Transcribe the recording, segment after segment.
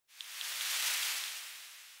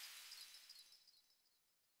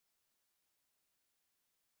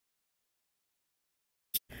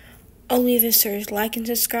Olivisters, like and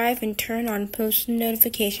subscribe and turn on post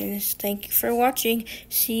notifications. Thank you for watching.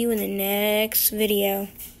 See you in the next video.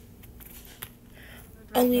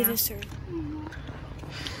 Olivisters.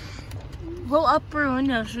 Roll up her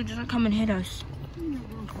window so it doesn't come and hit us.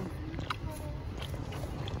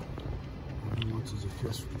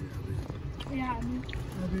 Yeah.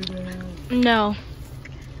 No.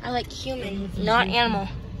 I like human, not animal.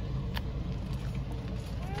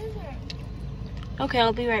 Where is it? Okay,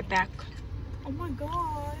 I'll be right back. Oh my gosh.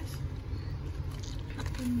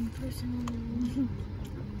 Oh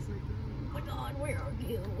my god, where are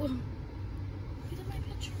you? Get in my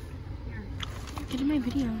picture. Here. Get in my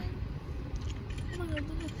video. Oh my god,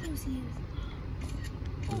 look how close he is.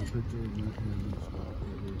 Put a picture of that in the spot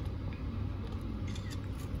right here.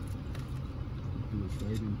 He was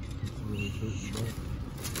fighting. It's really hurting back.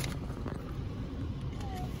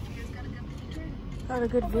 You guys got a good picture? Got a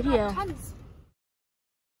good video. Tons.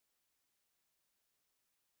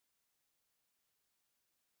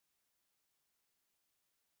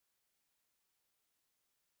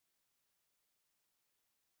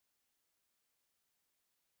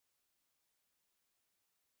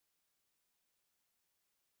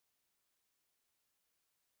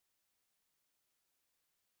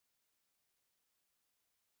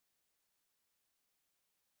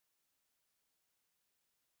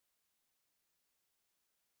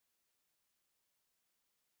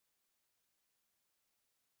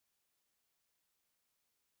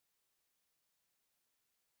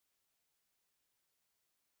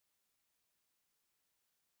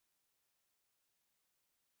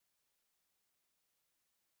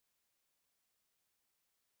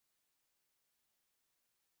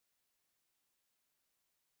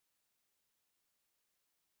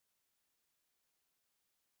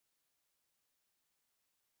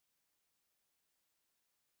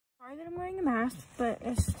 Sorry that I'm wearing a mask, but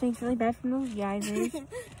it stinks really bad from those geysers,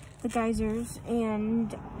 the geysers,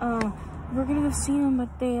 and we're gonna go see them,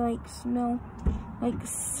 but they like smell like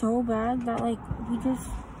so bad that like we just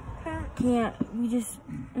can't. We just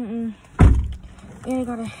and I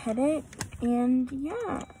got a headache, and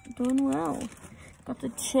yeah, doing well. Got the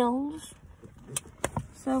chills,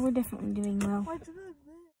 so we're definitely doing well. What's this?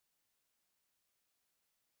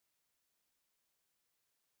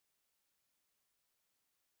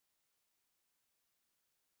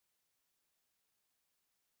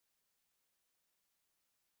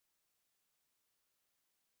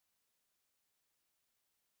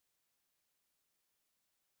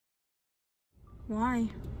 Why?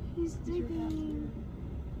 He's digging.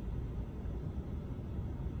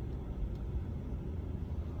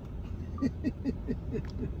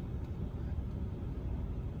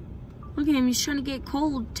 Look at him. He's trying to get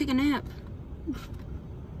cold. Take a nap.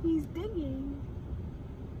 He's digging.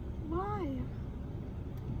 Why?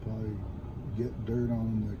 Probably get dirt on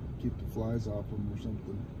him to keep the flies off him or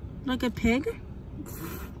something. Like a pig? That's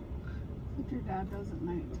what your dad does at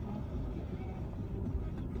night.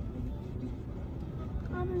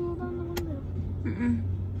 Mommy, roll down the window.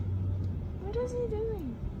 What is he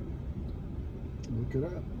doing? Look it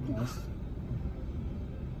up.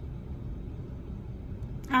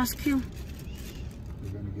 Ask who? We're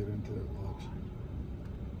gonna get into it. Watch.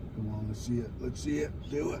 Come on, let's see it. Let's see it.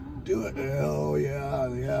 Do it. Do it. Oh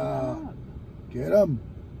yeah, yeah. Get him.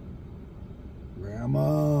 Ram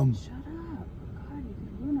him. Shut up. God,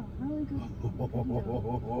 you're doing a really good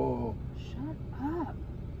video. Shut up.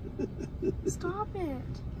 Stop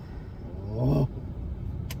it. Oh.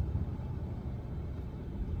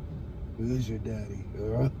 Who's your daddy?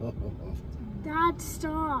 Dad,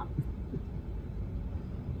 stop.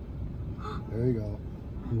 There you go.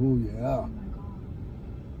 Oh yeah. Oh my god.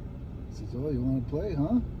 Says, oh, you want to play,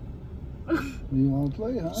 huh? You want to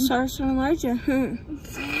play, huh? Stars from Elijah. I'm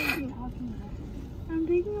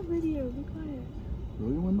taking a video. Be quiet.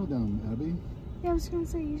 Roll your window down, Abby. Yeah, I was gonna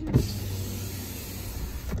say you should.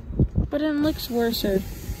 But it looks worser.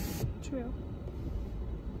 True.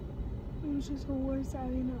 It was just a worse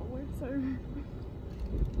Abby, not worser.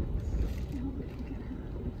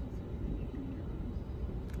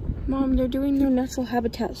 Mom, they're doing their natural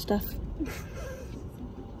habitat stuff.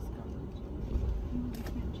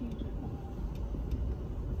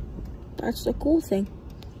 That's the cool thing.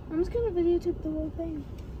 I'm just gonna videotape the whole thing.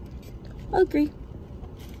 I agree.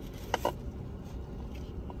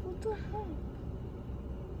 What the heck?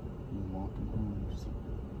 You're walking home.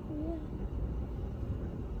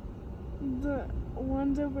 Yeah. The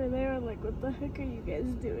ones over there are like, what the heck are you guys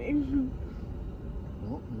doing?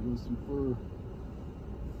 Oh, there goes some fur.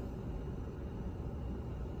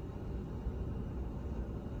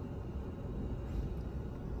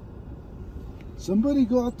 Somebody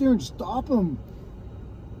go out there and stop them.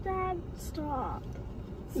 Dad, stop.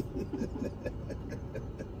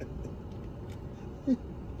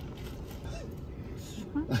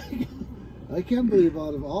 I can't believe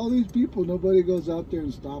out of all these people, nobody goes out there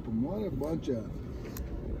and stop them. What a bunch of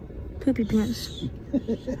Poopy pants.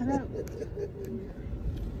 Shut up.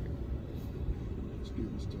 It's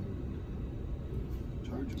getting started.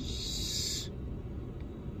 Charge them.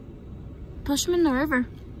 Push them in the river.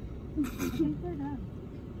 Take that up.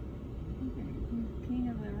 Okay, king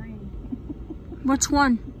of the ring. Which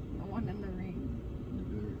one? The one in the ring.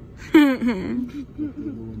 The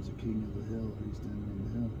other one's the king of the hill. He's standing on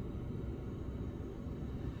the hill.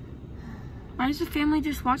 Why is the family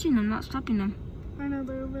just watching them, not stopping them? I know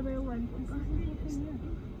they're over there like, they're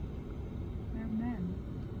men.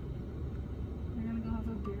 They're gonna go have a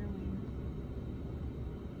beer later.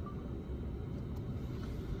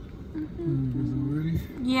 You guys all ready?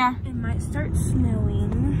 Yeah. It might start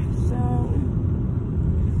snowing, so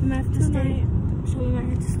we might have to stay. So we might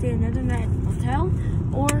have to stay another night at the hotel,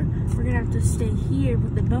 or we're gonna have to stay here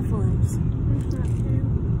with the buffaloes. That's not fair.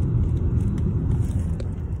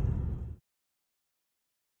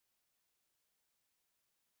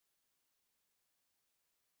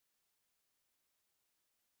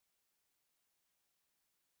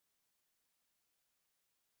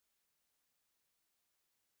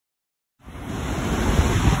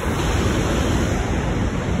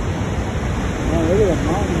 Oh, look at the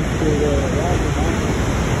mountains to the Rocky Mountains.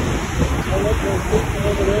 Oh, look, there's people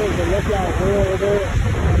over there. There's a lookout way over there.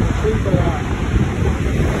 And the trees are out.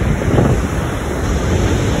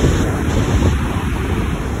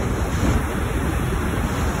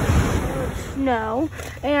 Snow,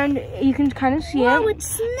 and you can kind of see it. It's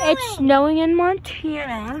snowing. It's snowing in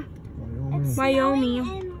Montana, Wyoming.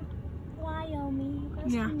 In Wyoming. You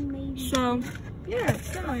guys Yeah. can maybe So, yeah,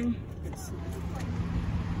 it's snowing.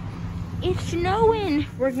 It's snowing.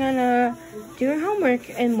 We're gonna do our homework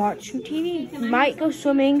and watch some TV. Might go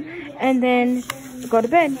swimming and then go to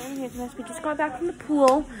bed. We just got back from the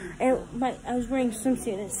pool and I was wearing a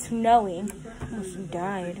swimsuit and it's snowing. I almost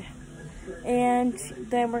died. And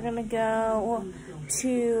then we're gonna go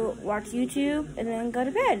to watch YouTube and then go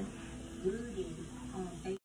to bed.